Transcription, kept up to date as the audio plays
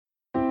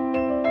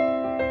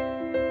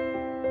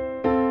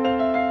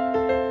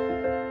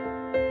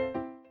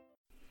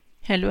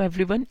Hello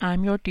everyone, I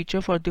am your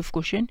teacher for this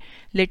question.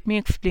 Let me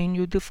explain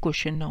you this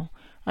question now.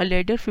 A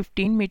ladder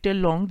 15 meter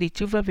long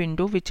reaches a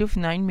window which is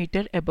 9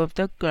 meter above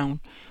the ground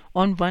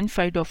on one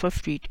side of a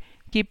street.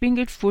 Keeping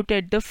its foot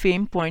at the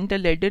same point, the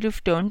ladder is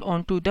turned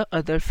onto the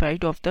other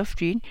side of the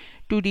street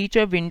to reach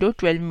a window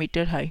 12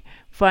 meter high.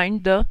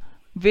 Find the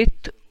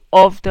width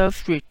of the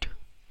street.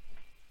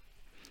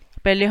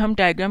 पहले हम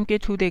diagram के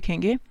through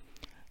देखेंगे.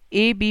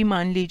 A B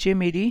मान लीजिए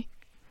मेरी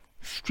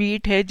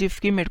street है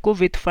जिसकी मेरे को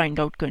विथ फाइंड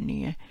आउट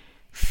करनी है.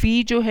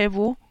 सी जो है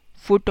वो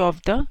फुट ऑफ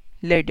द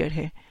लेडर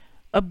है.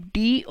 अब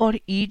डी और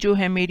ई जो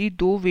है मेरी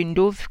दो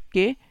विंडोज़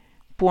के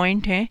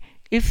पॉइंट हैं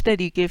इस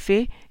तरीके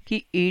से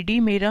कि ए डी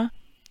मेरा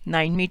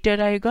 9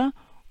 मीटर आएगा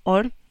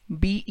और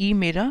बी ई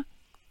मेरा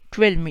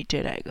 12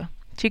 मीटर आएगा.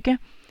 ठीक है.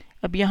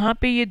 अब यहाँ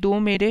पे ये दो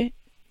मेरे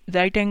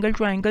राइट एंगल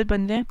ट्राइंगल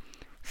बन रहे हैं.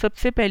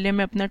 सबसे पहले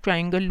मैं अपना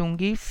ट्राइंगल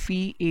लूँगी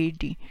सी A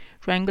D.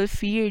 Triangle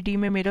C A D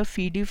में मेरा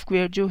सी डी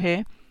स्क्वायर जो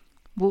है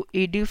वो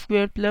ए डी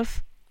स्क्वायर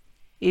प्लस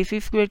ए सी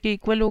स्क्वायर के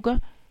इक्वल होगा.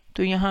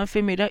 तो यहाँ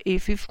से मेरा ए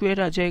सी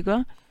स्क्वायर आ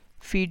जाएगा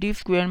C D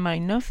square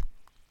minus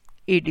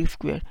A D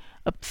square.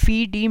 अब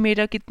सी डी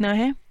मेरा कितना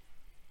है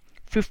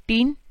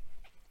 15,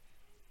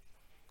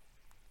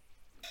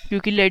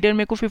 क्योंकि लेडर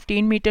मेरे को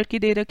 15 मीटर की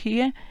दे रखी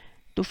है.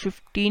 तो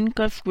 15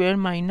 का स्क्वायर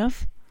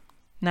माइनस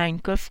 9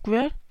 का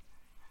स्क्वायर.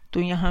 तो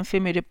यहाँ से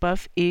मेरे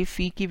पास ए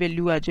सी की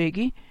वैल्यू आ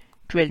जाएगी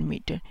 12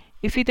 मीटर.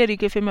 इसी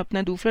तरीके से मैं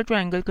अपना दूसरा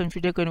ट्राइंगल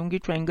कंसिडर करूँगी,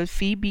 ट्राइंगल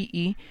सी बी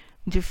ई,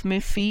 जिसमें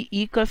सी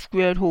ई का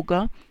स्क्वायर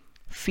होगा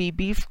C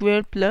B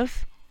square plus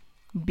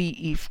B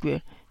E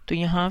square. तो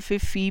यहाँ से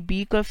सी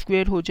बी का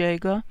स्क्वायर हो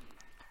जाएगा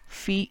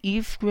C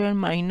E square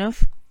minus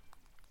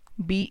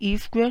B E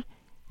square.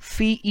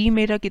 C E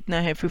मेरा कितना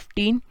है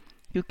 15,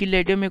 क्योंकि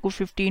लेडर मेरे को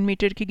 15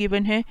 मीटर की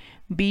गिवन है.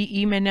 बी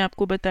ई मैंने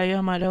आपको बताया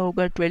हमारा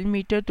होगा 12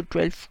 मीटर, तो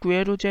 12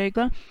 स्क्वायर हो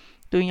जाएगा.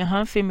 तो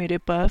यहाँ से मेरे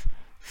पास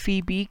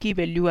सी बी की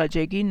वैल्यू आ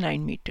जाएगी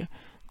 9 मीटर.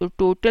 तो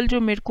टोटल जो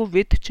मेरे को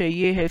विथ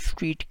चाहिए है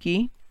स्ट्रीट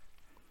की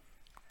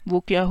वो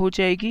क्या हो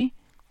जाएगी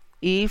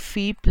ए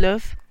सी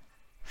प्लस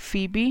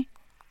सी बी,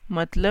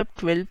 मतलब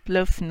 12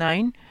 प्लस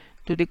 9.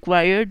 तो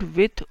required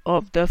width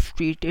of the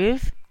street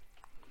is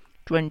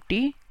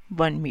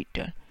 21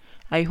 metre.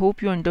 I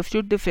hope you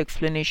understood this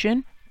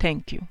explanation.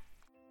 Thank you.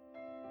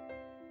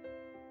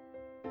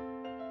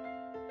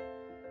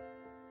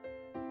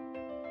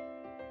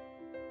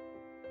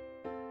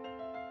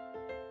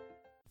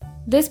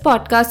 This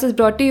podcast is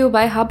brought to you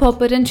by Hub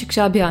Hopper and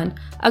Shiksha Abhiyan.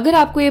 अगर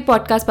आपको ये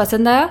पॉडकास्ट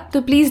पसंद आया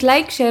तो please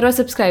like, share और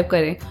subscribe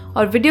करें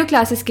और वीडियो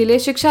क्लासेस के लिए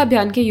शिक्षा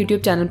अभियान के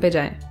YouTube चैनल पर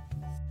जाएं.